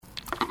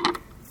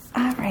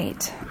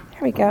right,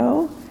 here we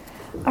go.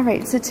 All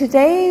right, so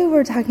today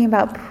we're talking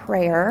about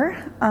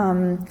prayer.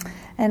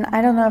 And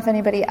I don't know if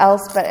anybody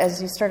else, but as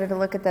you started to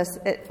look at this,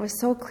 it was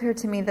so clear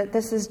to me that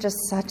this is just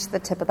such the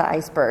tip of the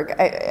iceberg.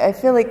 I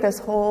feel like this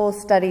whole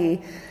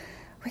study,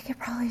 we could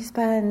probably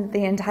spend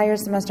the entire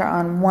semester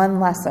on one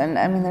lesson.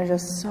 I mean, there's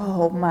just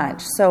so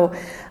much. So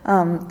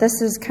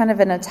this is kind of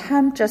an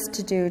attempt just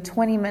to do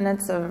 20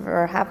 minutes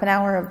or half an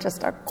hour of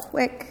just a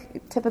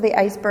quick tip of the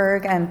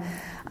iceberg. And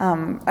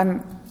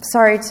I'm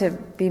sorry to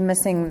be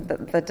missing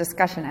the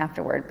discussion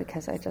afterward,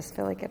 because I just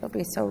feel like it'll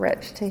be so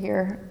rich to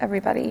hear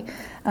everybody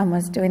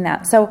was doing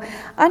that. So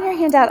on your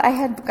handout, I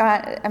had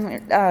got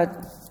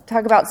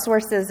talk about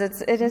sources.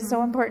 It is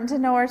so important to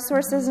know our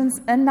sources,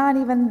 and not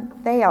even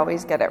they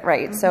always get it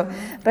right. So,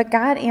 but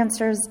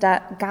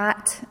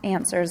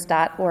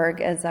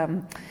gotanswers.org is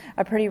a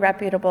pretty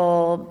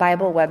reputable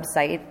Bible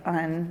website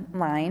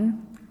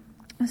online.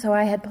 So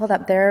I had pulled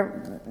up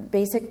their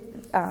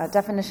basic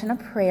definition of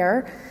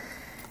prayer.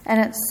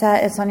 And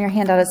it's on your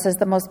handout. It says,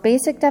 the most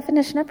basic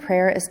definition of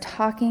prayer is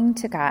talking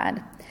to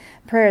God.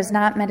 Prayer is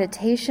not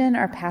meditation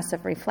or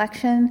passive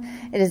reflection.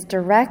 It is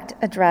direct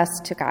address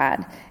to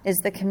God. It is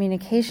the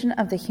communication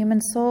of the human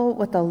soul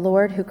with the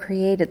Lord who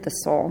created the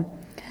soul.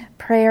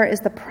 Prayer is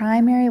the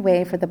primary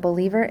way for the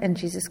believer in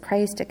Jesus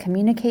Christ to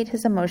communicate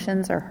his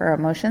emotions or her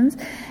emotions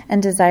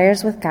and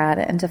desires with God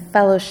and to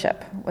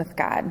fellowship with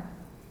God.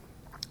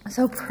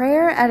 So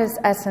prayer at its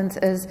essence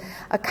is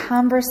a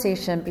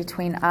conversation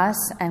between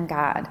us and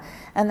God.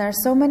 And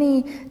there's so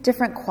many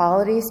different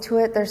qualities to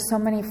it. There's so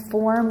many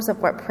forms of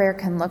what prayer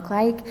can look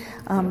like.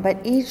 But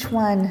each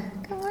one,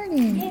 good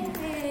morning.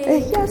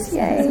 Yay. Yes,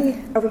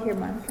 yay. Over here,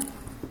 Monica.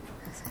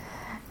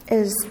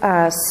 Is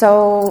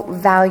so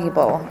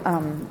valuable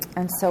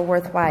and so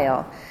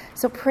worthwhile.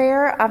 So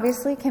prayer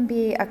obviously can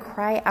be a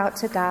cry out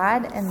to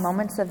God in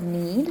moments of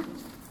need.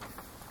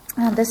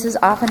 This is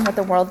often what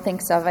the world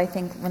thinks of, I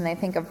think, when they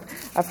think of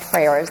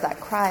prayer, is that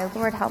cry,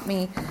 Lord, help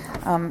me,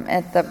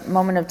 at the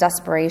moment of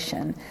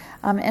desperation.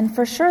 And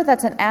for sure,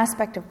 that's an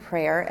aspect of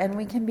prayer, and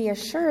we can be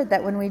assured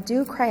that when we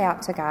do cry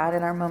out to God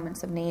in our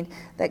moments of need,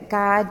 that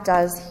God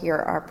does hear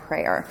our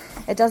prayer.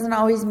 It doesn't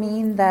always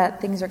mean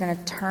that things are going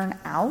to turn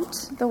out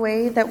the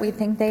way that we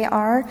think they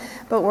are,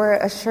 but we're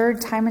assured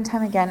time and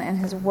time again in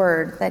His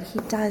Word that He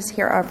does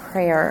hear our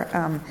prayer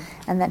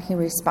and that He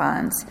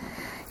responds.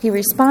 He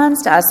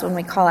responds to us when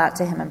we call out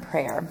to Him in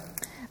prayer.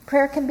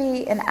 Prayer can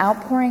be an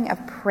outpouring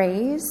of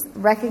praise,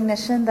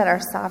 recognition that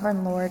our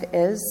sovereign Lord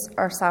is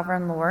our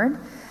sovereign Lord.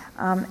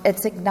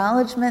 It's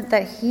acknowledgement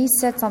that He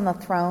sits on the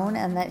throne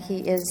and that He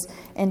is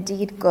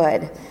indeed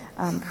good.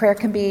 Prayer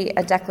can be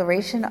a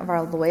declaration of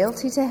our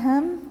loyalty to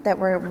Him, that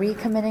we're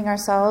recommitting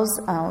ourselves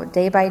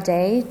day by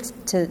day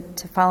to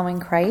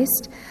following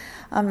Christ.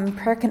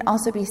 Prayer can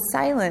also be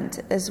silent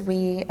as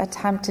we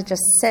attempt to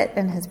just sit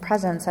in His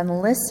presence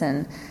and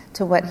listen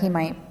to what He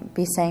might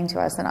be saying to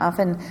us. And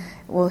often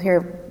we'll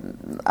hear,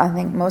 I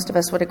think most of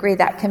us would agree,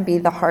 that can be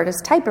the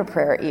hardest type of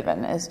prayer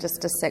even, is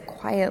just to sit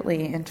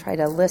quietly and try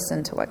to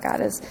listen to what God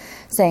is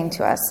saying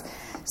to us.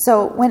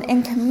 So when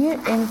in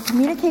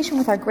communication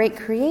with our great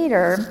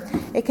Creator,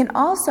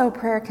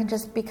 prayer can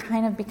just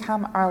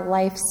become our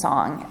life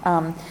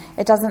song.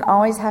 It doesn't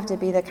always have to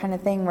be the kind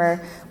of thing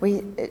where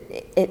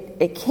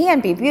it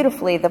can be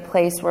beautifully the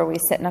place where we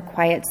sit in a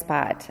quiet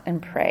spot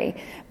and pray.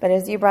 But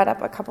as you brought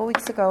up a couple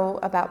weeks ago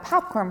about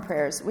popcorn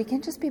prayers, we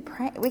can just be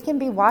we can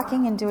be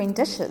walking and doing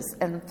dishes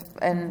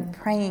and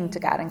praying to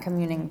God and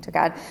communing to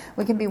God.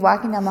 We can be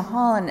walking down the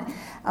hall,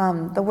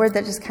 and the word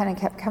that just kind of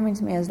kept coming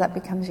to me is that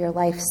becomes your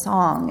life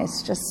song.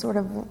 It's just sort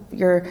of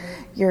your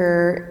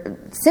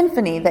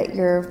symphony that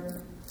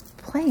you're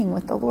playing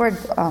with the Lord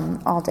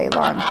all day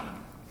long.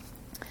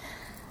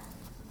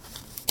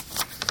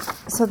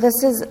 So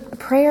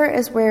prayer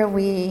is where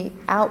we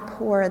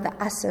outpour the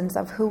essence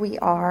of who we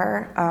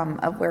are,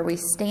 of where we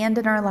stand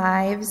in our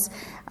lives,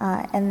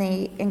 and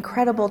the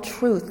incredible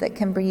truth that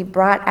can be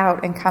brought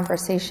out in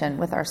conversation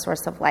with our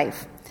source of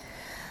life.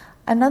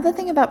 Another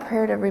thing about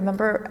prayer to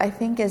remember, I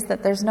think, is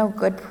that there's no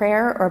good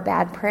prayer or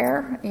bad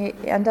prayer. You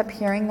end up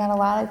hearing that a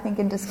lot, I think,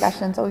 in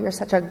discussions. Oh, you're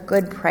such a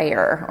good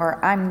prayer, or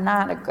I'm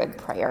not a good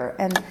prayer.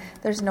 And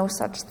there's no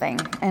such thing.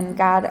 And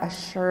God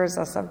assures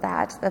us of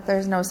that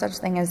there's no such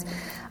thing as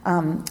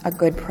a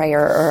good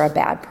prayer or a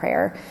bad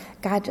prayer.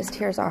 God just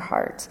hears our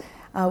heart.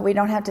 We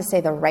don't have to say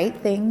the right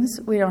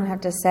things. We don't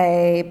have to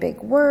say big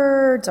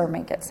words or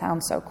make it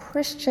sound so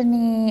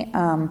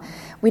Christian-y.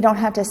 We don't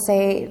have to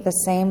say the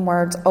same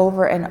words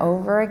over and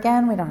over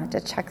again. We don't have to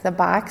check the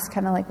box,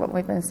 kind of like what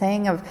we've been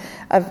saying of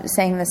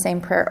saying the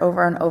same prayer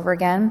over and over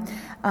again,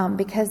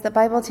 because the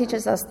Bible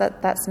teaches us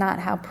that that's not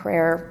how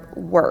prayer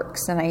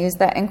works. And I use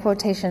that in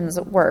quotations,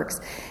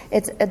 works.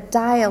 It's a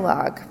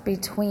dialogue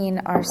between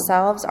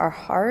ourselves, our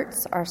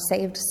hearts, our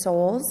saved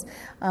souls,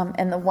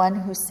 and the one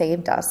who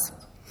saved us.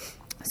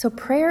 So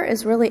prayer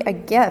is really a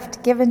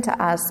gift given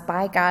to us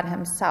by God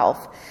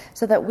Himself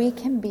so that we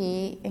can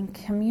be in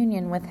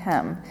communion with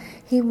Him.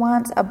 He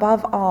wants,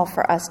 above all,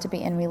 for us to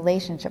be in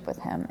relationship with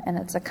Him, and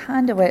it's a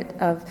conduit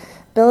of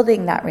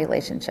building that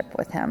relationship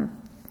with Him.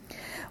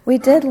 We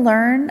did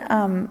learn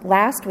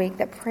last week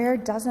that prayer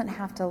doesn't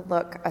have to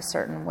look a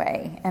certain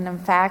way. And in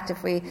fact,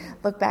 if we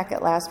look back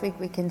at last week,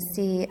 we can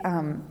see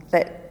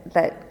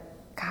that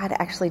God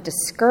actually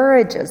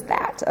discourages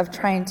that, of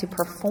trying to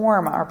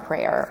perform our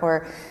prayer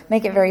or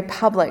make it very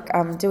public,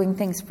 doing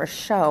things for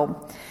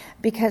show.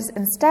 Because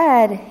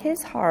instead,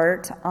 his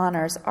heart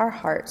honors our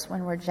hearts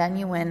when we're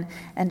genuine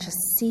and just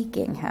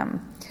seeking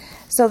him.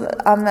 So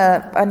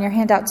on your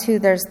handout too,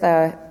 there's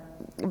the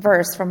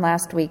verse from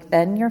last week.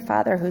 Then your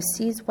Father who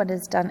sees what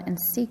is done in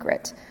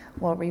secret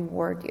will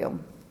reward you.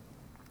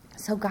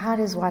 So God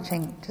is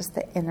watching just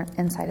the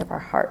inside of our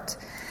heart.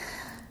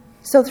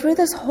 So through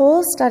this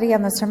whole study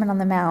on the Sermon on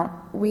the Mount,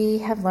 we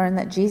have learned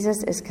that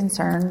Jesus is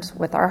concerned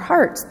with our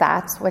hearts.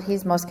 That's what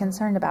he's most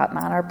concerned about,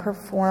 not our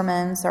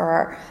performance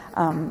or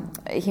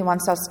he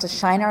wants us to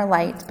shine our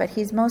light, but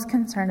he's most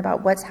concerned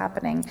about what's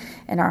happening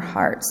in our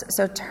hearts.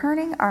 So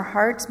turning our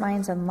hearts,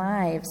 minds, and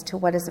lives to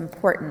what is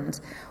important,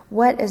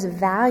 what is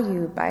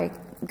valued by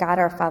God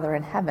our Father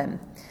in heaven.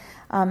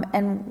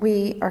 And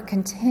we are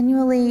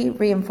continually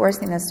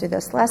reinforcing this through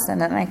this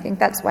lesson, and I think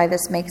that's why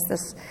this makes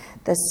this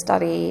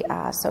study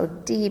so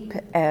deep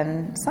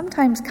and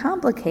sometimes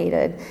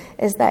complicated,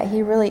 is that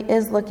he really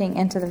is looking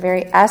into the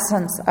very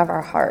essence of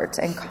our heart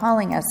and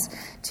calling us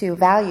to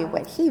value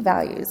what he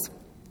values.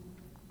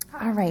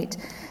 All right,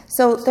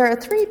 so there are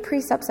 3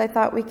 precepts I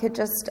thought we could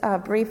just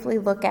briefly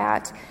look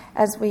at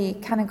as we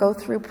kind of go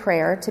through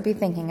prayer to be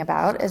thinking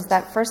about, is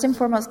that first and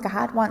foremost,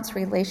 God wants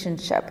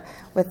relationship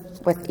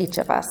with each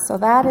of us. So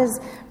that is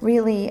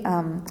really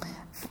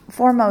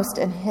foremost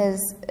in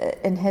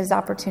his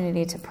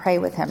opportunity to pray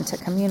with him, to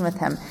commune with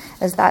him,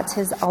 as that's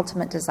his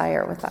ultimate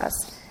desire with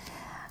us.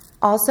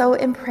 Also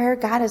in prayer,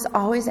 God is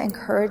always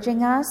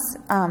encouraging us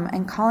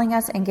and calling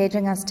us,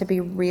 engaging us to be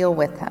real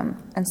with him.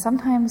 And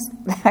sometimes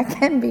that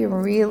can be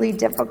really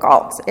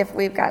difficult if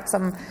we've got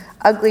some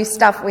ugly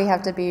stuff we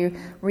have to be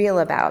real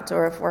about,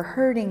 or if we're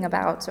hurting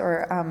about,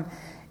 or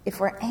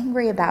if we're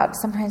angry about.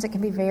 Sometimes it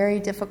can be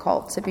very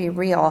difficult to be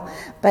real.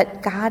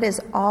 But God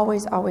is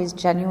always, always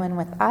genuine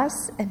with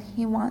us, and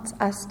he wants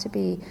us to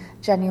be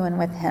genuine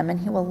with him, and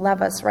he will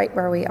love us right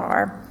where we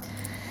are.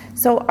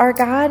 So our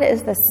God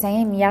is the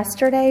same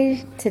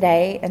yesterday,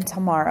 today, and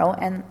tomorrow,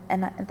 and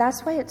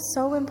that's why it's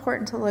so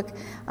important to look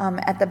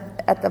at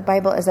the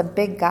Bible as a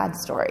big God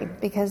story,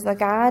 because the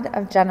God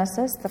of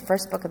Genesis, the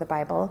first book of the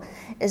Bible,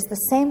 is the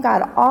same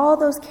God. All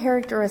those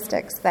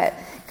characteristics that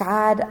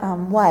God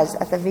was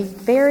at the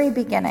very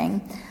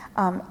beginning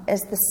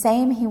is the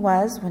same he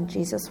was when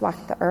Jesus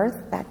walked the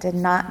earth. That did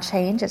not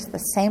change. It's the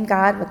same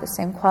God with the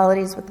same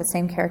qualities, with the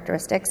same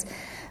characteristics.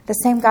 The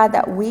same God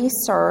that we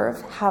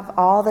serve have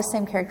all the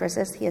same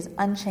characteristics. He is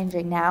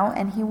unchanging now,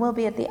 and he will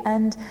be at the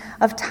end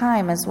of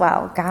time as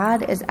well.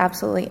 God is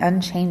absolutely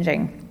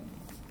unchanging.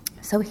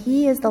 So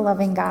he is the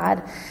loving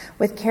God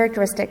with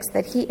characteristics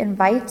that he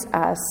invites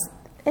us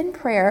in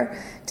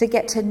prayer to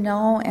get to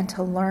know and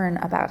to learn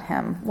about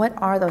him. What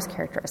are those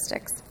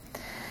characteristics?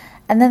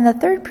 And then the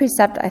third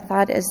precept I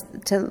thought is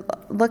to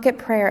look at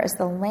prayer as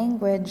the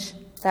language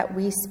that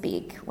we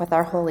speak with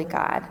our holy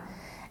God.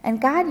 And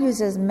God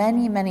uses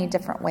many, many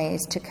different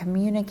ways to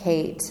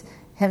communicate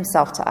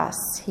himself to us.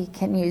 He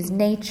can use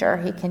nature.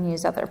 He can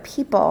use other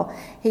people.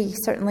 He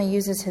certainly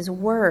uses his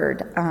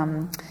word.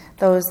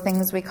 Those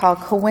things we call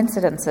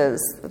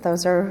coincidences.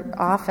 Those are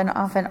often,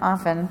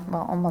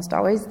 well, almost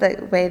always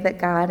the way that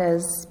God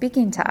is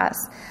speaking to us.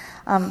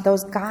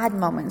 Those God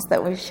moments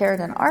that we've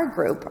shared in our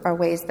group are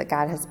ways that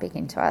God is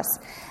speaking to us.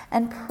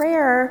 And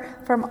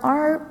prayer, from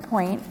our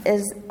point,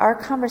 is our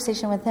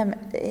conversation with him.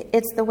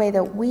 It's the way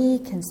that we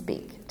can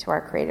speak to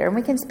our Creator. And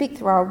we can speak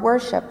through our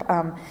worship,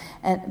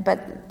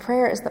 but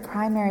prayer is the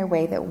primary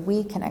way that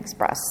we can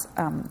express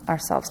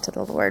ourselves to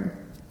the Lord.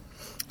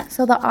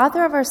 So the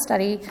author of our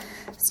study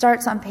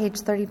starts on page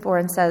 34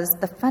 and says,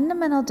 the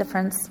fundamental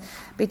difference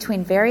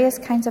between various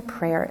kinds of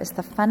prayer is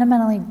the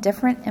fundamentally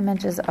different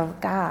images of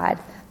God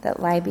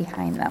that lie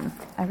behind them.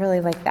 I really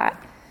like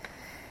that.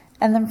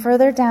 And then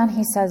further down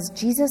he says,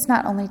 Jesus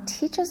not only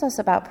teaches us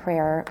about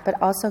prayer,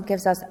 but also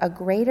gives us a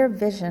greater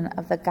vision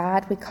of the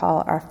God we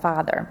call our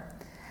Father.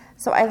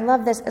 So I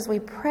love this. As we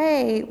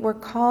pray, we're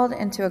called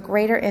into a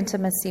greater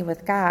intimacy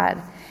with God.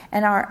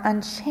 And our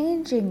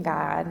unchanging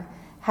God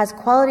has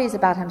qualities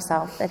about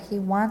himself that he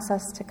wants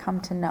us to come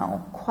to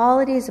know,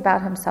 qualities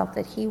about himself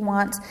that he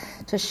wants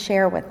to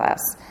share with us.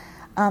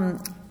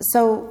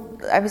 So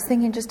I was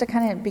thinking, just to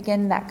kind of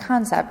begin that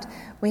concept,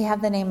 we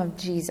have the name of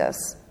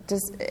Jesus.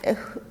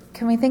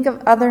 Can we think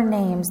of other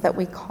names that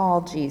we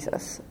call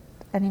Jesus?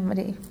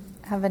 Anybody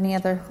have any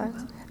other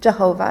thoughts?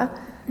 Jehovah,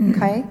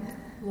 okay.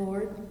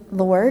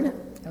 Lord.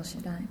 El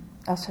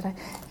Shaddai.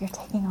 You're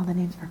taking all the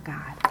names for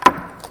God.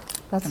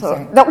 That's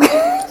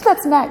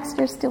that's next.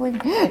 You're stealing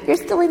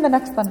the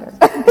next thunder.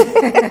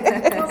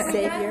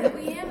 Savior.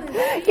 We have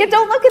Yeah,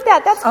 don't look at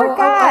that. That's for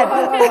God.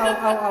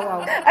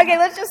 Oh. Okay,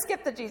 let's just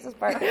skip the Jesus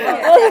part.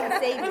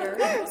 Savior,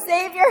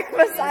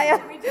 Messiah.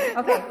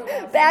 Okay.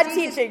 Bad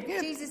teaching.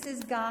 Jesus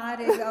is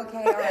God. Is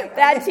okay. All right.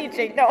 Bad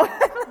teaching. No.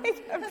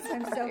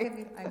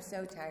 I'm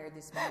so tired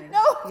this morning.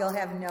 No. You'll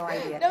have no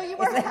idea. No, you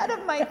were ahead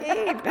of my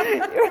game.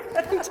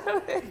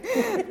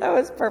 That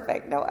was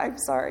perfect. No, I'm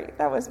sorry.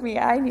 That was me.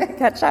 I need to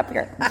catch up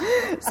here.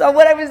 So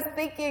what I was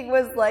thinking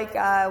was like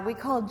we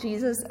call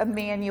Jesus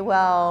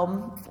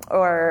Emmanuel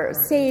or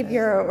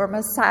Savior or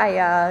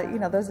Messiah. You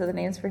know, those are the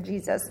names for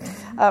Jesus.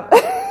 I'm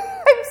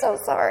so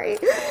sorry.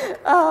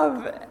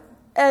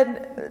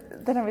 And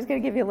then I was going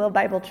to give you a little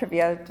Bible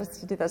trivia just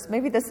to do this.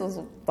 Maybe this was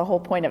the whole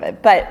point of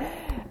it. But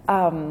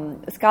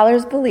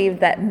scholars believe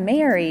that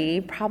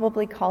Mary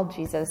probably called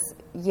Jesus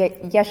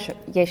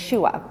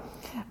Yeshua,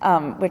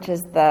 which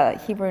is the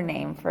Hebrew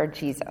name for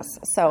Jesus.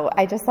 So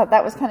I just thought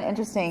that was kind of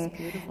interesting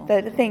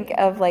to think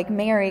of like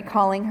Mary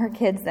calling her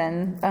kids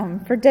in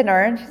for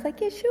dinner. And she's like,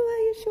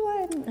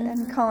 Yeshua,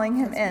 and calling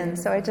him in.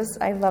 So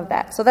I love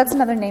that. So that's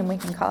another name we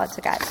can call it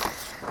to God.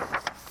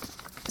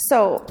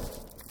 So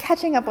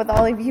catching up with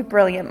all of you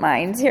brilliant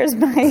minds,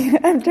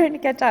 I'm trying to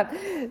catch up.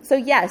 So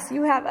yes,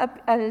 you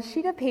have a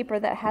sheet of paper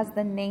that has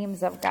the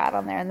names of God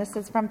on there, and this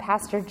is from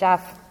Pastor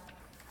Jeff.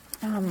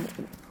 And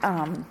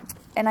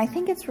I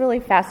think it's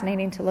really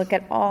fascinating to look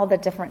at all the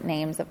different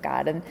names of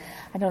God. And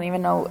I don't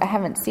even know, I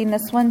haven't seen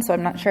this one, so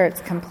I'm not sure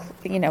it's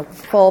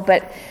full,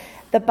 but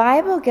the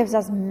Bible gives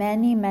us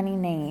many, many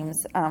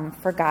names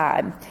for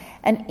God.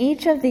 And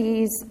each of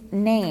these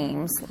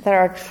names that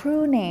are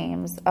true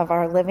names of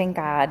our living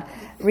God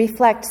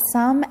reflect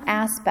some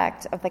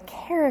aspect of the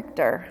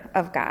character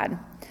of God.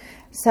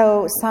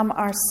 So some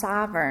are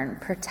sovereign,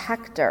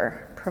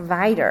 protector,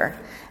 provider.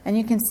 And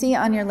you can see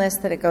on your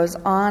list that it goes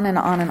on and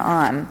on and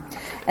on.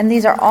 And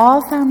these are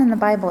all found in the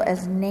Bible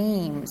as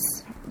names,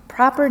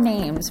 proper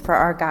names for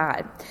our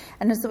God.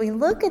 And as we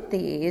look at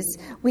these,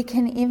 we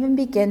can even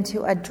begin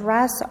to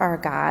address our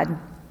God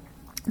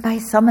by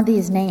some of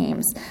these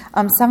names.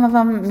 Some of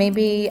them may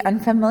be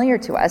unfamiliar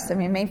to us. I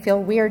mean, it may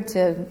feel weird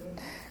to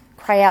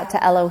cry out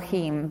to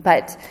Elohim,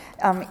 but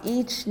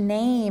each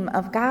name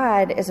of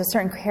God is a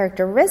certain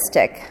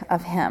characteristic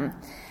of him.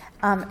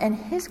 And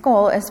his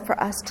goal is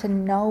for us to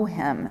know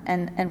him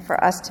and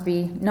for us to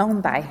be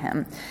known by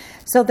him.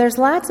 So there's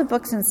lots of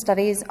books and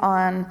studies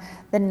on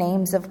the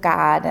names of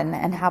God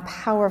and how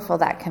powerful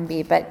that can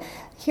be. But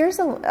here's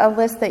a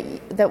list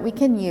that we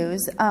can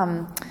use.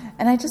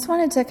 And I just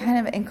wanted to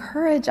kind of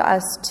encourage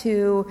us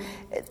to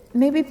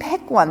maybe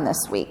pick one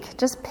this week.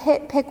 Just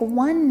pick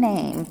one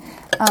name.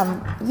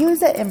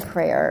 Use it in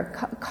prayer.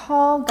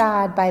 Call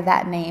God by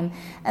that name.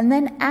 And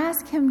then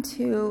ask him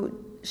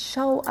to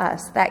show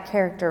us that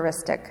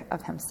characteristic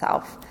of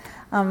himself.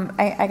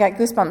 I got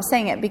goosebumps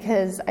saying it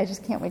because I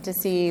just can't wait to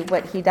see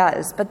what he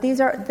does. But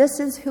this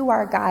is who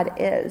our God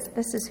is.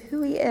 This is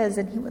who he is,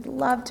 and he would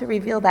love to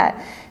reveal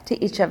that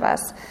to each of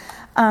us.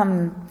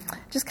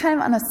 Just kind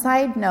of on a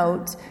side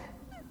note,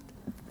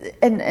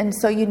 and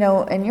so you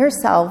know in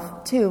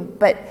yourself too,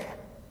 but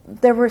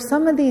there were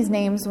some of these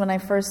names when I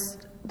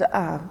first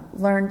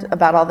learned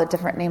about all the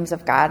different names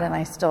of God, and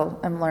I still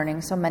am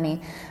learning so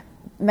many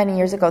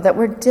years ago, that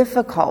were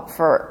difficult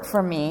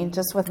for me,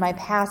 just with my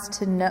past,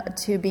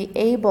 to be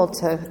able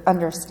to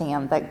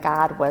understand that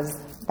God was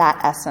that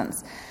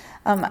essence.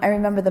 I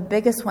remember the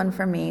biggest one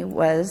for me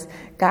was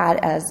God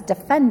as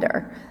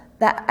defender.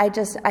 That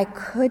I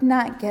could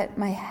not get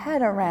my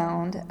head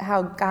around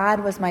how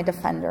God was my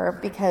defender,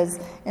 because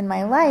in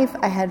my life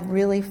I had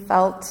really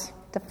felt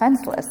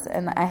defenseless,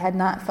 and I had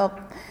not felt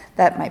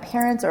that my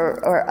parents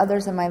or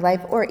others in my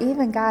life, or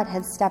even God,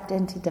 had stepped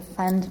in to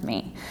defend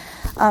me.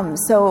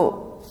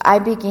 So I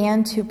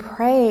began to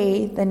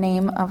pray the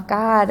name of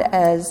God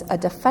as a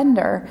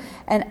defender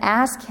and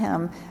ask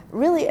him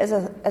really as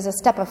a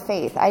step of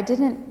faith. I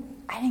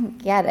didn't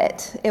get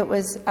it. It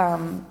was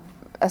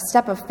a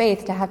step of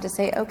faith to have to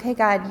say, okay,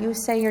 God, you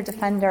say you're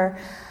defender.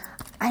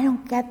 I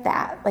don't get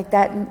that. Like,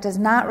 that does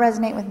not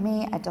resonate with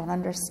me. I don't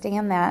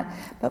understand that.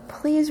 But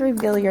please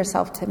reveal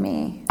yourself to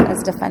me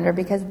as defender,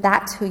 because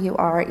that's who you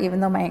are, even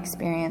though my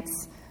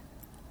experience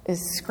is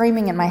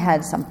screaming in my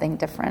head something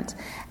different.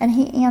 And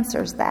he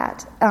answers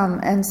that.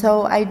 And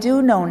so I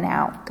do know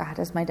now God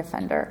is my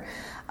defender.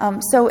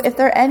 So if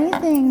there are any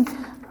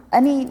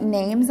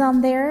names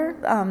on there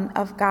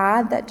of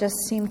God that just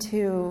seem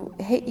to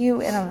hit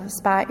you in a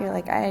spot, you're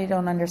like, I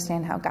don't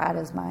understand how God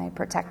is my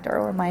protector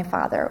or my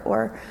father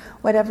or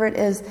whatever it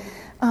is,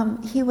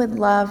 he would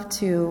love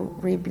to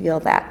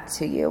reveal that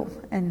to you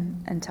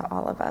and to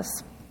all of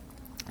us.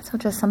 So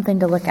just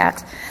something to look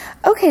at.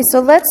 Okay,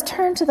 so let's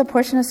turn to the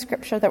portion of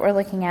Scripture that we're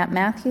looking at,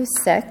 Matthew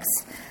 6.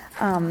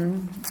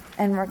 And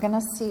we're going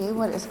to see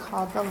what is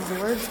called the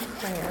Lord's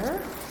Prayer.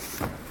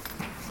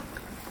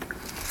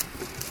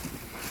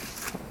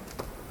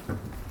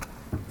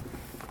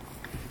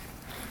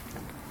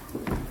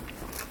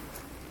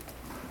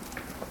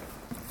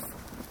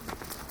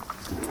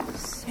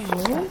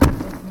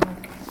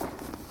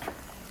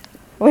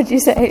 What'd you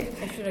say?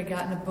 I should have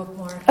gotten a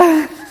bookmark.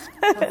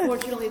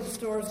 Unfortunately, the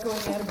store is going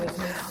out of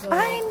business. So,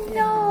 I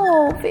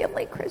know.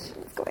 Family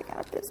Christian is going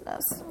out of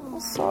business.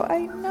 So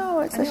I know.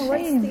 It's a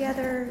shame.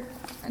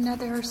 What's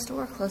another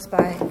store close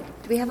by?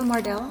 Do we have a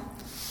Mardell?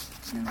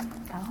 I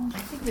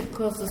think the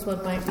closest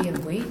one might be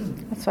in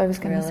Wheaton. That's what I was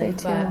going to say,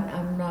 too. But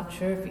I'm not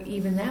sure if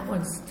even that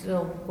one's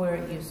still where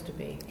it used to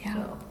be. Yeah.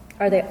 So.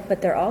 Are they?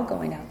 But they're all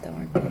going out, though,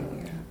 aren't they?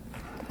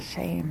 Yeah.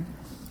 Shame.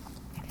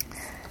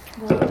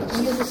 Well,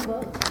 when does it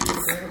close?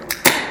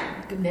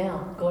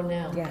 Now. Go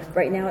now. Yeah.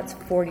 Right now it's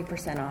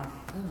 40% off.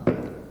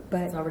 Oh,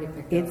 But it's already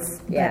picked it's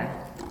up.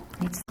 yeah.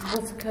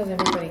 That's because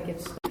everybody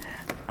gets...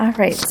 All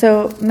right,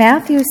 so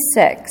Matthew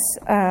 6.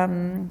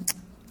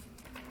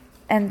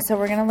 And so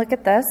we're going to look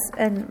at this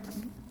and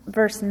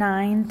verse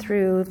 9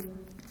 through,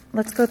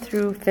 let's go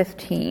through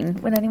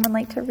 15. Would anyone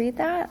like to read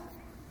that?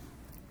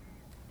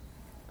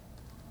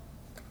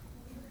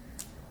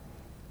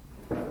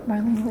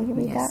 Marlene, will you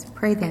read Yes. that?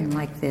 Pray then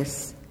like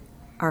this.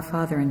 Our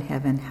Father in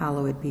heaven,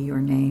 hallowed be your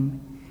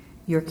name.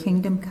 Your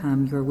kingdom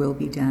come, your will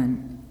be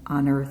done,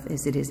 on earth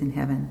as it is in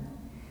heaven.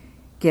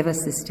 Give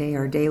us this day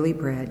our daily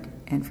bread,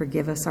 and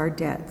forgive us our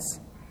debts,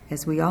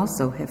 as we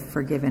also have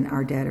forgiven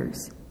our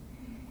debtors.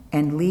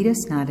 And lead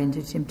us not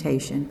into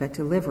temptation, but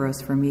deliver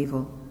us from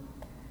evil.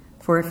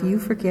 For if you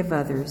forgive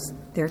others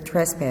their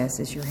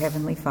trespasses, your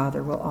heavenly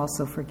Father will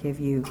also forgive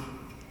you.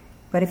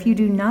 But if you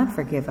do not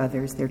forgive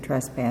others their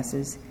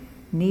trespasses,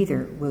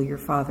 neither will your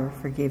Father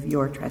forgive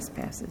your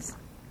trespasses.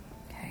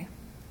 Okay,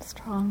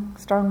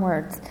 strong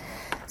words.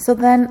 So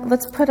then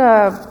let's put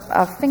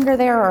a finger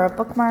there or a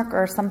bookmark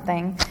or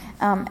something,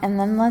 and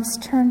then let's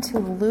turn to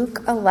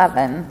Luke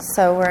 11.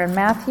 So we're in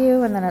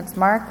Matthew, and then it's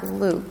Mark,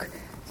 Luke.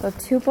 So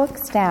 2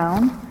 books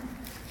down,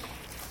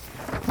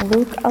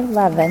 Luke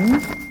 11.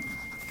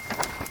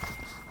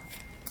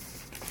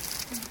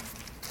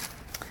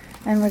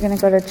 And we're going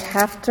to go to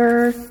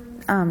chapter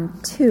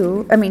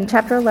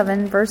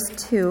 11, verse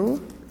 2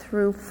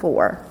 through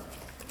 4.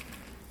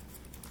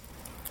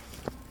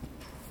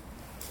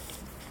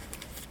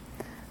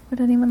 Would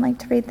anyone like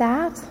to read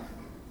that?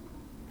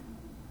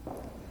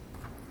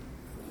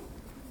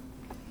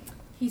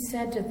 He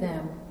said to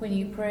them, when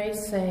you pray,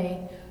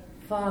 say,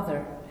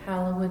 Father,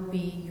 hallowed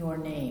be your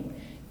name.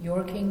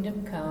 Your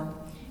kingdom come.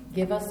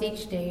 Give us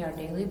each day our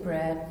daily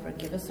bread.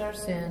 Forgive us our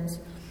sins,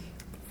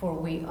 for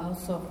we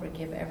also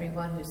forgive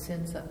everyone who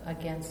sins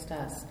against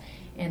us.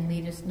 And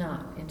lead us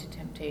not into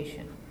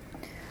temptation.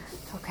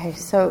 Okay,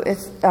 so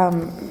it's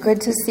good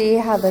to see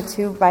how the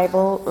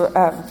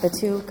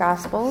two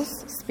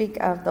Gospels speak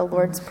of the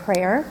Lord's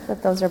Prayer,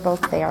 that those are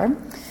both there.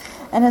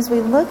 And as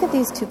we look at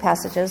these 2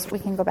 passages, we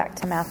can go back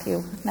to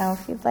Matthew now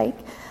if you'd like,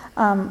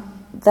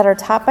 that are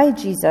taught by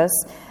Jesus,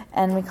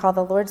 and we call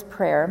the Lord's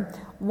Prayer.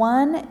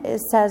 One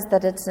says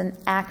that it's an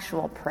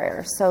actual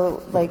prayer.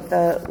 So like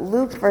the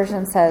Luke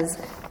version says,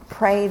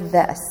 pray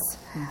this.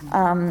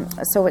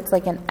 So it's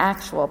like an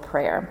actual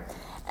prayer.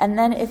 And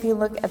then if you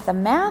look at the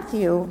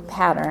Matthew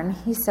pattern,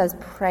 he says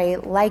pray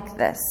like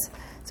this.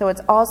 So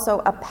it's also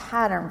a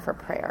pattern for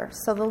prayer.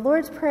 So the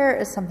Lord's Prayer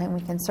is something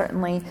we can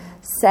certainly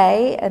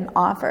say and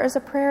offer as a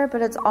prayer,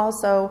 but it's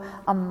also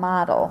a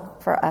model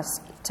for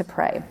us to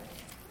pray.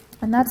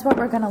 And that's what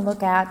we're going to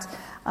look at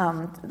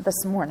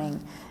this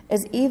morning,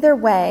 is either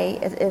way,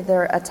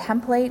 either a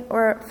template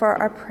for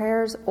our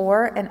prayers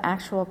or an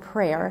actual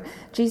prayer,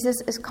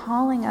 Jesus is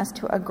calling us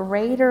to a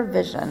greater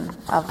vision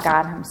of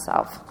God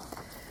himself.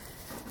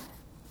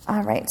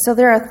 All right, so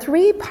there are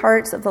 3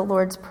 parts of the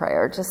Lord's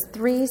Prayer, just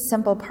 3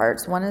 simple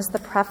parts. One is the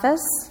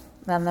preface,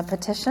 then the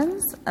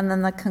petitions, and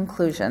then the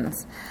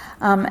conclusions.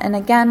 And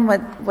again,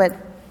 what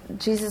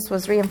Jesus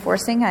was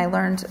reinforcing, I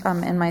learned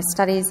in my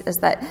studies, is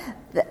that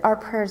our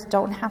prayers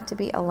don't have to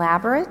be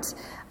elaborate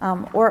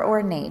or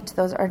ornate.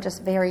 Those are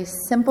just very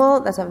simple.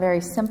 That's a very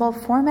simple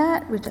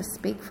format. We just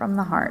speak from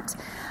the heart.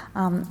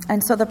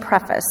 And so the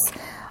preface,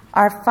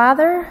 Our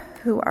Father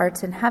who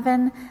art in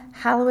heaven,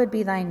 hallowed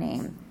be thy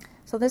name.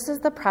 So this is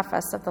the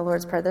preface of the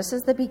Lord's Prayer. This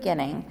is the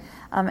beginning.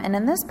 And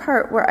in this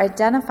part, we're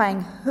identifying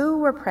who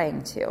we're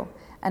praying to,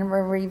 and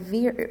we're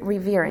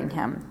revering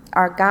him.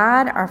 Our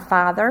God, our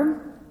Father,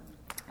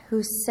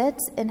 who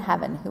sits in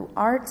heaven, who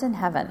art in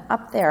heaven,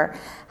 up there,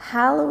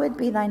 hallowed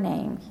be thy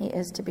name. He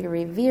is to be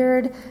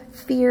revered,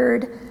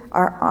 feared,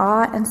 our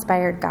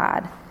awe-inspired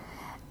God.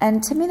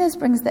 And to me, this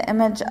brings the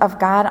image of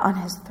God on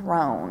his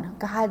throne,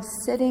 God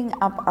sitting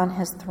up on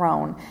his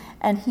throne.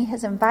 And he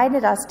has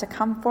invited us to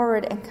come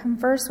forward and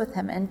converse with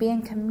him and be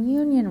in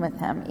communion with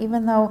him,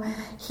 even though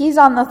he's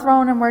on the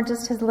throne and we're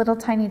just his little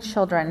tiny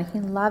children. He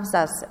loves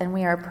us, and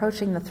we are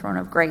approaching the throne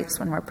of grace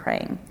when we're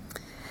praying.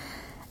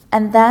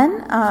 And then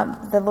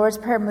the Lord's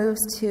Prayer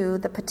moves to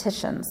the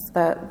petitions,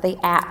 the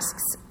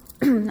asks.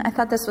 I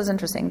thought this was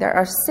interesting. There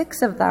are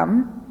 6 of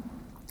them,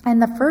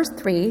 and the first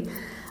 3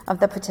 of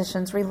the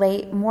petitions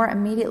relate more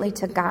immediately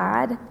to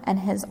God and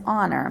his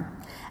honor.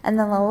 And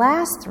then the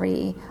last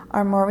 3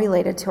 are more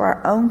related to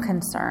our own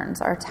concerns,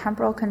 our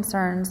temporal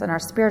concerns and our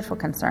spiritual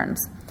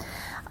concerns.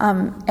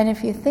 And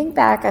if you think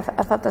back, I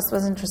thought this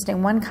was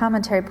interesting. One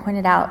commentary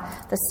pointed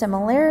out the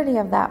similarity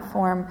of that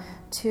form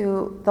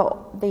to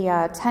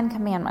the Ten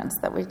Commandments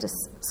that we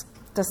just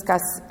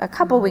discussed a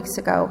couple weeks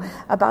ago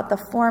about the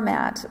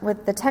format.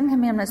 With the Ten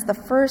Commandments, the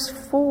first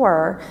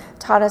 4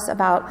 taught us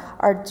about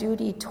our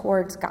duty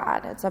towards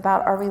God. It's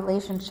about our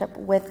relationship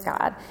with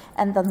God.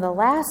 And then the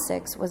last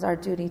 6 was our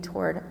duty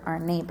toward our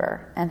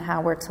neighbor and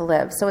how we're to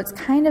live. So it's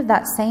kind of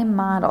that same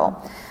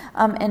model.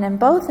 And in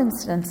both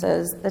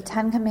instances, the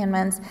Ten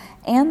Commandments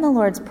and the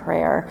Lord's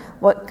Prayer,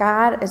 what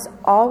God is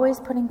always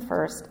putting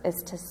first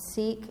is to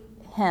seek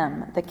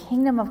Him, the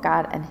kingdom of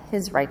God and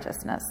His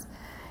righteousness.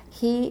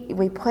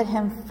 We put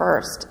Him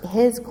first,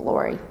 His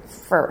glory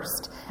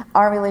first,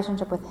 our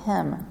relationship with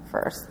Him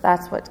first.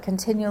 That's what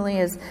continually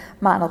is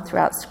modeled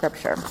throughout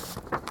Scripture.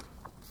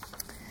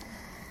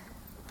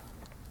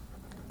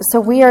 So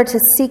we are to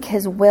seek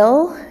His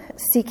will,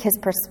 seek His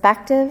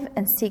perspective,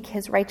 and seek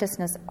His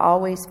righteousness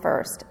always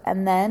first.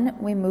 And then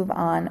we move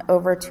on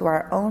over to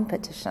our own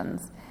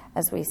petitions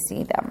as we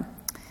see them.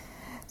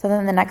 So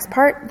then the next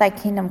part, thy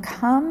kingdom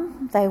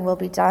come, thy will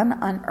be done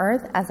on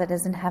earth as it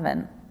is in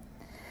heaven.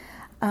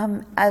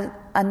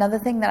 Another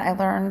thing that I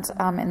learned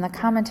in the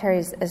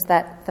commentaries is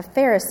that the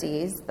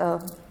Pharisees,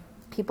 the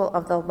people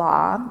of the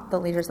law, the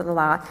leaders of the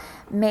law,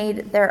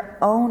 made their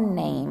own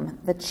name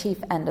the chief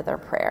end of their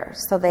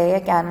prayers. So they,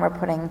 again, were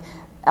putting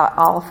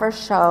all for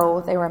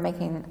show. They were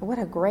making, what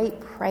a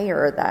great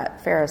prayer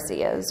that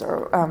Pharisee is,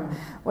 or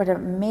what an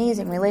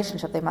amazing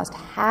relationship they must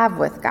have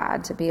with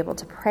God to be able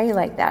to pray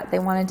like that. They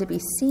wanted to be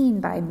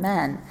seen by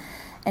men.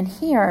 And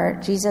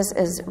here, Jesus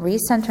is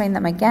recentering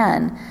them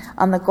again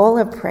on the goal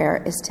of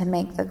prayer is to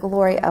make the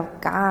glory of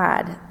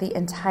God the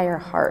entire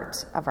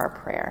heart of our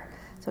prayer.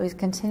 So he's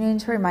continuing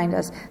to remind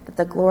us that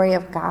the glory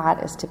of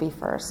God is to be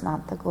first,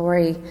 not the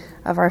glory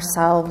of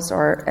ourselves,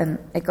 and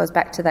it goes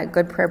back to that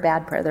good prayer,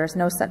 bad prayer. There's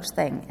no such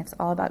thing. It's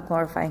all about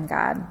glorifying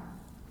God.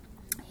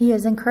 He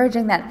is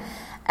encouraging that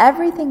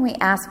everything we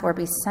ask for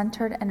be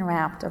centered and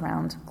wrapped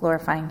around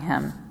glorifying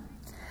Him.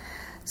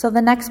 So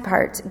the next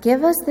part,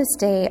 give us this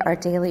day our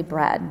daily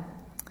bread.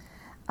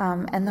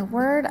 And the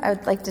word I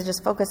would like to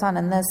just focus on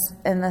in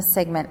this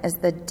segment is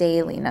the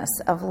dailiness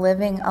of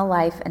living a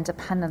life in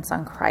dependence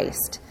on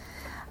Christ.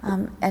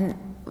 And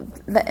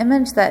the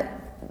image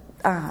that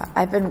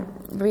I've been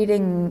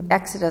reading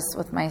Exodus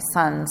with my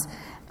sons,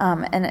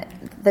 and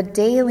the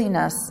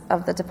dailiness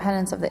of the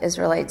dependence of the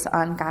Israelites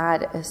on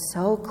God is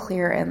so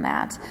clear in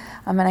that.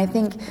 And I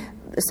think,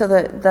 so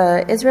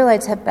the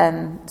Israelites have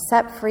been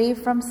set free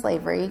from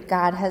slavery.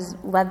 God has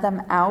led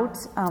them out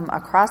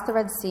across the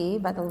Red Sea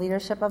by the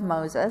leadership of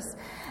Moses,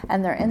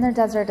 and they're in their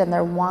desert and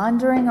they're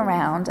wandering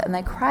around, and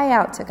they cry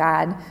out to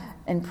God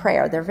in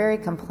prayer. They're very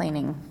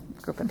complaining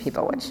group of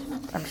people, which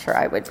I'm sure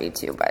I would be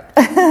too, but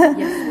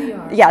yes, we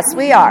are. Yes,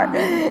 we are.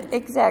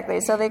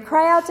 Exactly. So they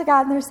cry out to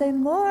God and they're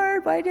saying,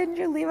 Lord, why didn't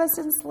you leave us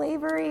in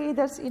slavery?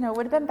 This,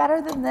 would have been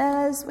better than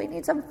this. We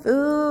need some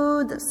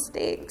food. This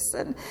stinks.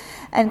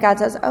 And God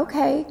says,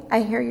 okay,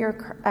 I hear your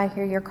cry. I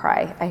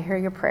hear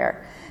your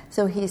prayer.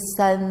 So He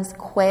sends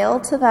quail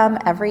to them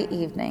every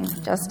evening.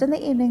 Just in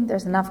the evening,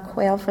 there's enough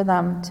quail for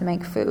them to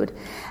make food.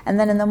 And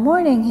then in the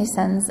morning, He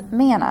sends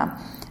manna.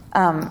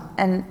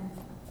 And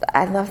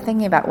I love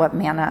thinking about what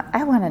manna,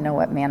 I want to know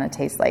what manna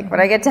tastes like. When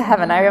I get to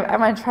heaven, I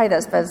want to try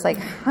this, but it's like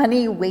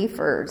honey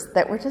wafers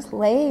that were just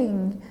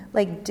laying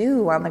like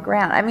dew on the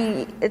ground. I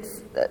mean,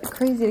 it's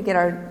crazy to get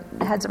our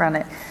heads around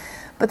it.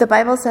 But the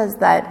Bible says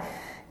that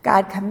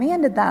God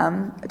commanded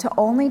them to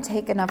only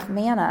take enough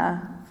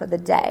manna for the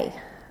day.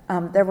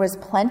 There was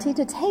plenty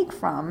to take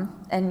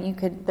from, and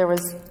there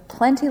was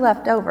plenty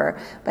left over,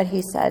 but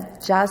He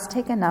said, just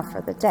take enough for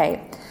the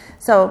day.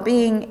 So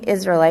being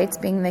Israelites,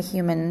 being the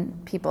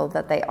human people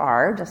that they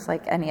are, just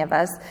like any of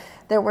us,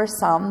 there were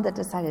some that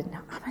decided, no,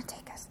 I'm going to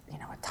take a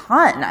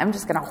ton. I'm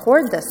just going to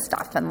hoard this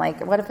stuff. And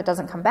what if it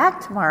doesn't come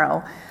back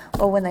tomorrow?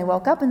 Well, when they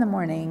woke up in the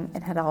morning,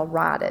 it had all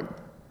rotted.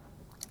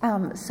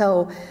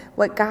 So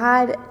what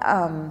God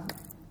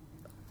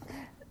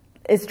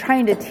is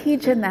trying to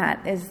teach in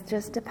that is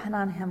just depend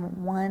on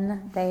Him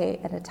one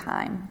day at a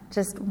time.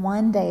 Just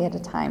one day at a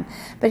time.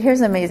 But here's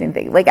the amazing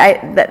thing.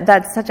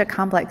 That's such a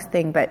complex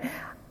thing, but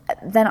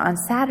then on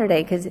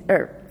Saturday,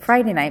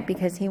 Friday night,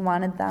 because He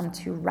wanted them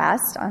to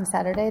rest on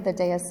Saturday, the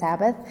day of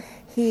Sabbath,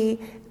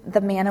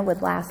 the manna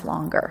would last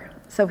longer.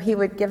 So He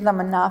would give them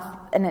enough,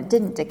 and it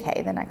didn't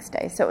decay the next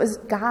day. So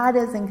God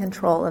is in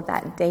control of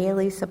that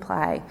daily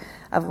supply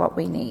of what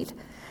we need.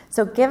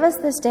 So give us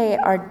this day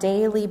our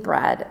daily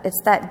bread.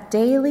 It's that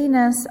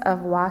dailiness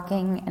of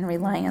walking in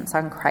reliance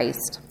on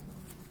Christ.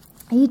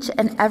 Each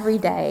and every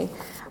day,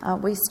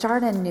 we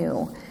start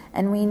anew.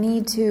 And we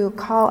need to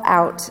call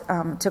out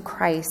to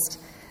Christ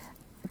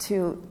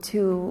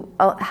to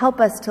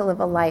help us to live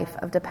a life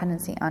of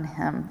dependency on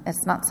Him.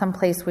 It's not some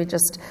place we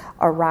just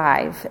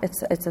arrive.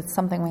 It's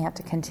something we have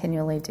to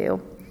continually do.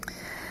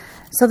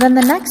 So then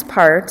the next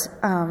part,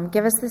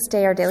 give us this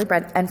day our daily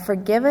bread, and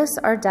forgive us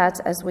our debts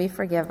as we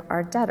forgive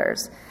our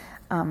debtors.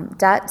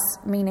 Debts,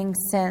 meaning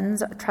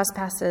sins,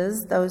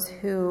 trespasses, those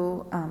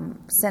who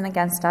sin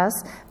against us,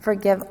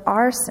 forgive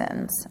our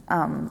sins,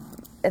 and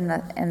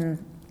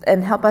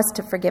help us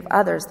to forgive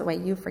others the way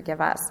you forgive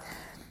us.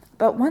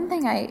 But one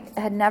thing I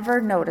had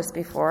never noticed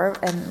before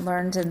and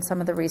learned in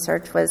some of the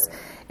research was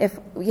if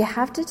you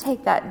have to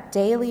take that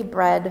daily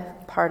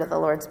bread part of the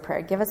Lord's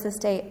Prayer, give us this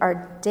day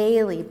our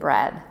daily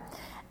bread,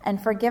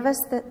 and forgive us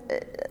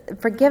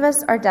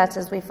our debts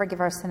as we forgive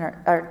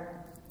our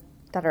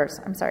debtors.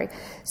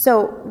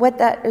 So what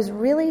that is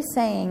really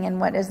saying, and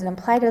what is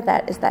implied with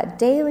that, is that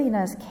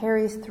dailiness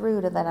carries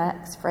through to the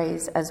next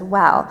phrase as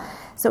well.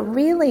 So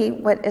really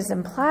what is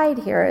implied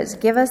here is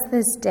give us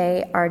this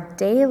day our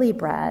daily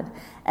bread,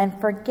 and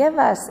forgive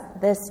us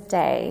this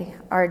day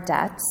our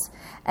debts,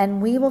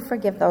 and we will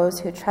forgive those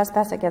who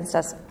trespass against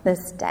us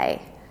this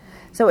day.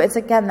 So it's,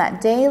 again,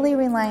 that daily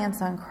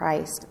reliance on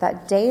Christ,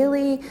 that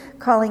daily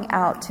calling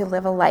out to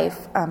live a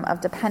life of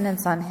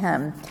dependence on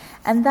Him,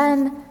 and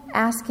then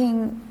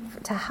asking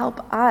to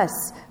help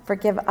us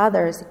forgive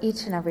others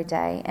each and every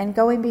day, and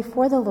going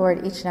before the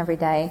Lord each and every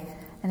day,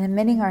 and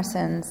admitting our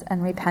sins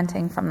and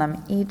repenting from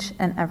them each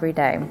and every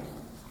day.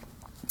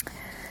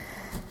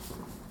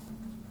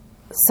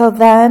 So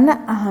then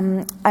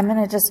I'm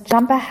going to just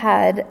jump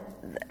ahead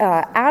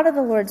out of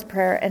the Lord's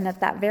Prayer, and at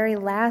that very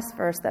last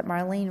verse that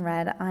Marlene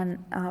read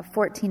on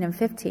 14 and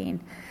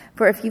 15.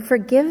 For if you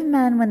forgive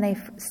men when they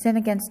sin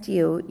against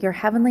you, your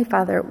heavenly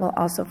Father will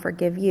also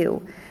forgive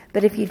you.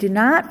 But if you do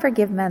not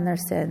forgive men their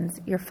sins,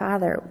 your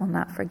Father will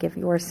not forgive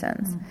your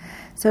sins.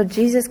 So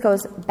Jesus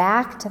goes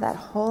back to that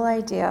whole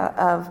idea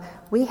of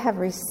we have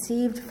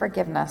received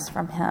forgiveness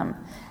from Him,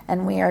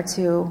 and we are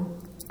to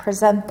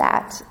present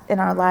that in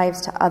our lives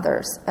to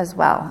others as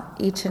well,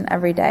 each and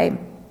every day.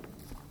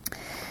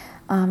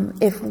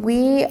 If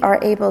we are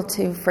able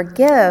to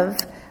forgive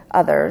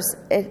others,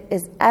 it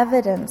is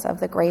evidence of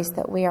the grace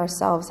that we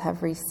ourselves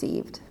have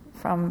received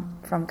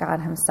from God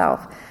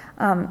Himself.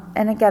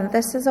 And again,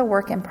 this is a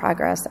work in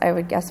progress, I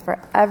would guess,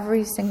 for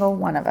every single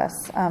one of us.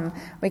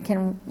 We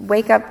can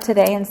wake up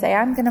today and say,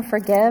 I'm going to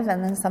forgive,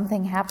 and then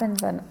something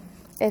happens, and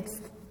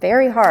it's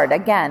very hard.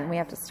 Again, we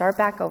have to start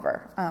back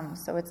over.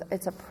 So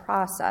it's a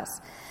process.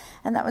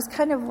 And that was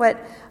kind of what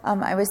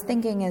I was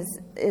thinking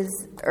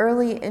is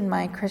early in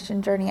my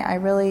Christian journey, I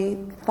really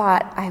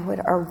thought I would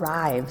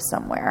arrive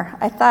somewhere.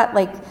 I thought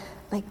like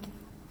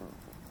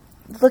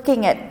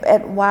looking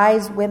at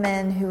wise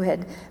women who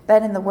had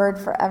been in the Word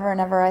forever and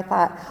ever, I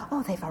thought,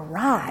 oh, they've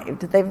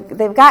arrived.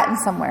 They've gotten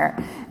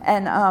somewhere.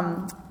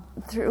 And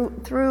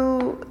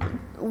through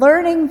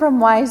learning from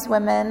wise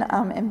women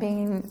and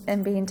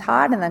being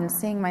taught, and then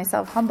seeing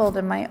myself humbled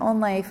in my own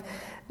life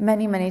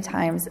many, many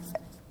times,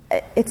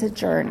 it's a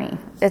journey.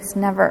 It's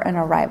never an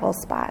arrival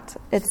spot.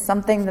 It's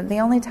something that the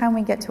only time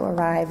we get to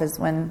arrive is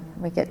when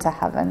we get to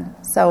heaven.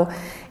 So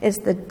it's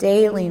the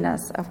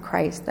dailiness of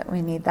Christ that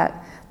we need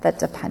that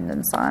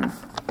dependence on.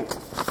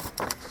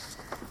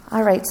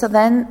 All right, so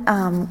then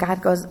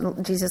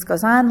Jesus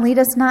goes on, lead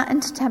us not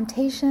into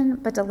temptation,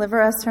 but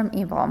deliver us from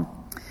evil.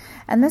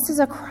 And this is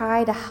a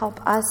cry to help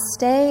us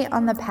stay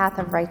on the path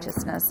of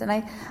righteousness. And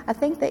I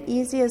think the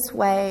easiest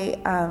way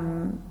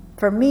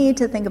for me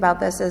to think about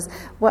this is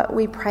what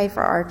we pray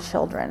for our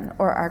children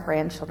or our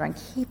grandchildren.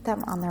 Keep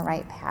them on the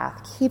right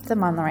path. Keep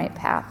them on the right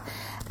path.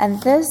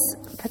 And this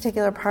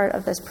particular part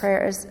of this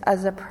prayer is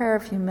as a prayer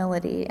of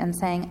humility and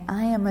saying,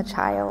 I am a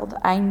child.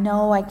 I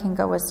know I can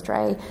go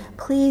astray.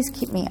 Please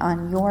keep me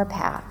on your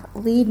path.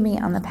 Lead me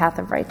on the path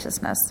of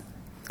righteousness.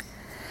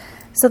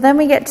 So then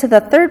we get to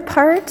the third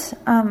part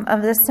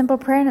of this simple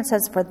prayer, and it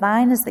says, for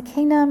thine is the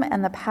kingdom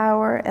and the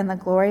power and the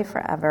glory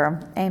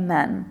forever.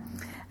 Amen.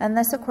 And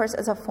this, of course,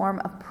 is a form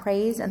of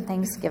praise and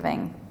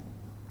thanksgiving.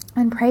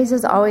 And praise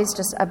is always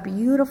just a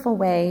beautiful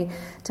way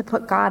to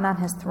put God on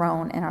His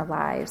throne in our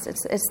lives.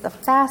 It's the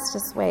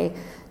fastest way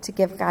to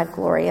give God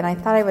glory. And I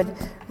thought I would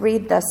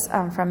read this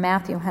from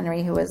Matthew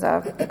Henry, who is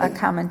a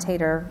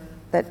commentator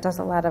that does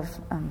a lot of,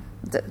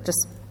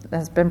 just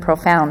has been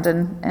profound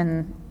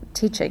in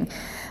teaching.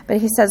 But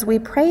he says, we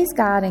praise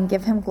God and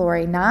give Him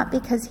glory not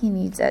because He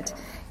needs it.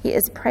 He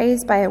is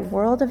praised by a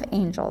world of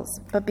angels,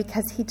 but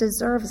because He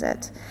deserves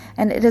it.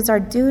 And it is our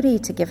duty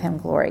to give Him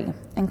glory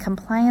in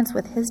compliance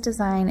with His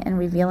design and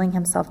revealing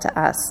Himself to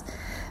us.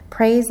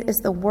 Praise is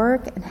the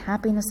work and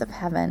happiness of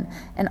heaven,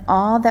 and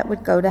all that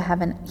would go to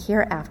heaven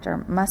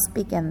hereafter must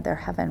begin their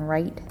heaven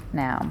right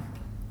now.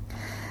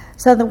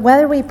 So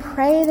whether we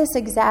pray this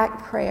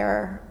exact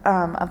prayer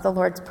of the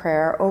Lord's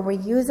Prayer or we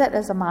use it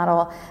as a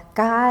model,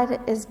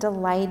 God is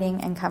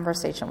delighting in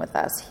conversation with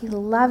us. He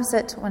loves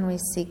it when we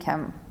seek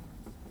Him.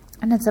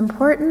 And it's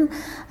important,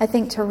 I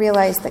think, to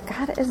realize that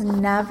God is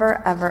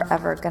never, ever,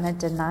 ever going to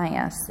deny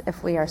us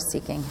if we are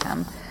seeking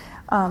Him.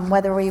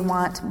 Whether we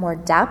want more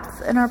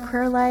depth in our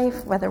prayer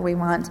life, whether we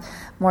want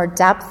more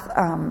depth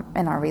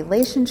in our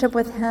relationship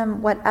with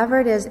Him, whatever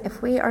it is,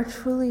 if we are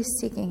truly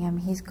seeking Him,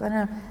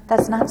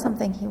 that's not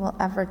something He will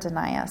ever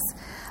deny us.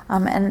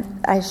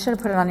 And I should have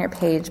put it on your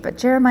page, but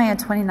Jeremiah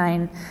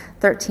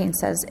 29:13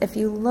 says, if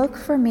you look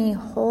for me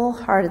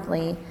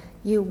wholeheartedly,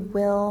 you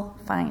will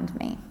find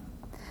me.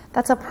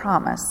 That's a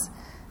promise.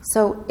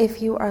 So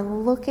if you are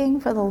looking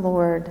for the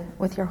Lord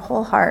with your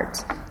whole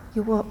heart,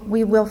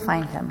 we will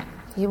find him.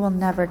 He will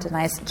never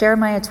deny us.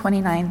 Jeremiah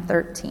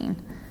 29:13.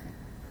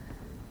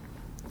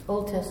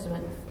 Old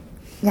Testament.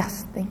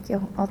 Yes, thank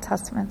you. Old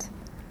Testament.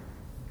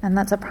 And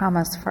that's a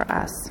promise for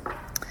us.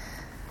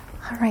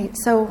 All right,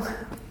 so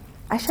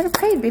I should have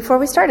prayed before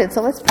we started,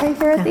 so let's pray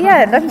here at the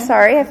end. I'm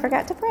sorry, I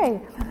forgot to pray.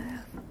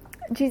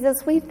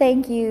 Jesus, we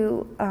thank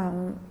you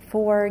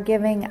for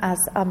giving us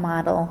a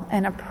model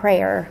and a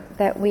prayer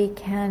that we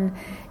can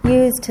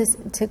use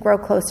to grow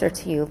closer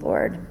to you,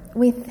 Lord.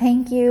 We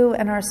thank you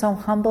and are so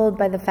humbled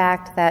by the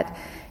fact that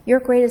your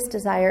greatest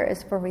desire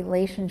is for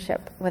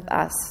relationship with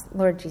us,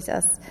 Lord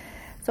Jesus.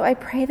 So I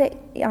pray that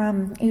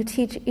you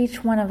teach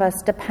each one of us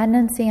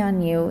dependency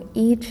on you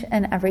each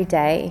and every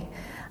day.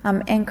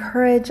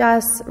 Encourage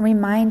us,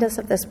 remind us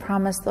of this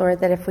promise, Lord,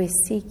 that if we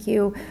seek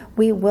you,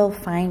 we will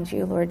find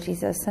you, Lord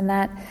Jesus. And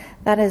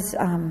that is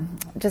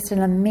just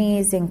an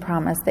amazing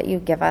promise that you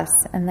give us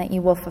and that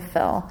you will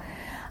fulfill.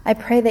 I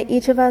pray that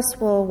each of us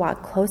will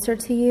walk closer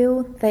to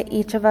you, that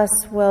each of us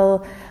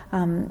will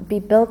be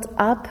built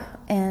up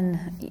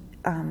in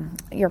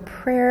your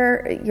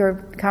prayer, your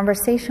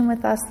conversation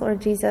with us,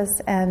 Lord Jesus,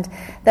 and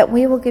that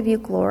we will give you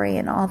glory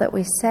in all that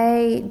we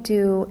say,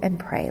 do, and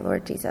pray,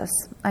 Lord Jesus.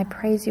 I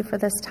praise you for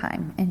this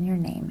time. In your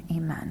name,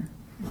 amen.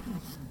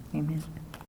 Amen.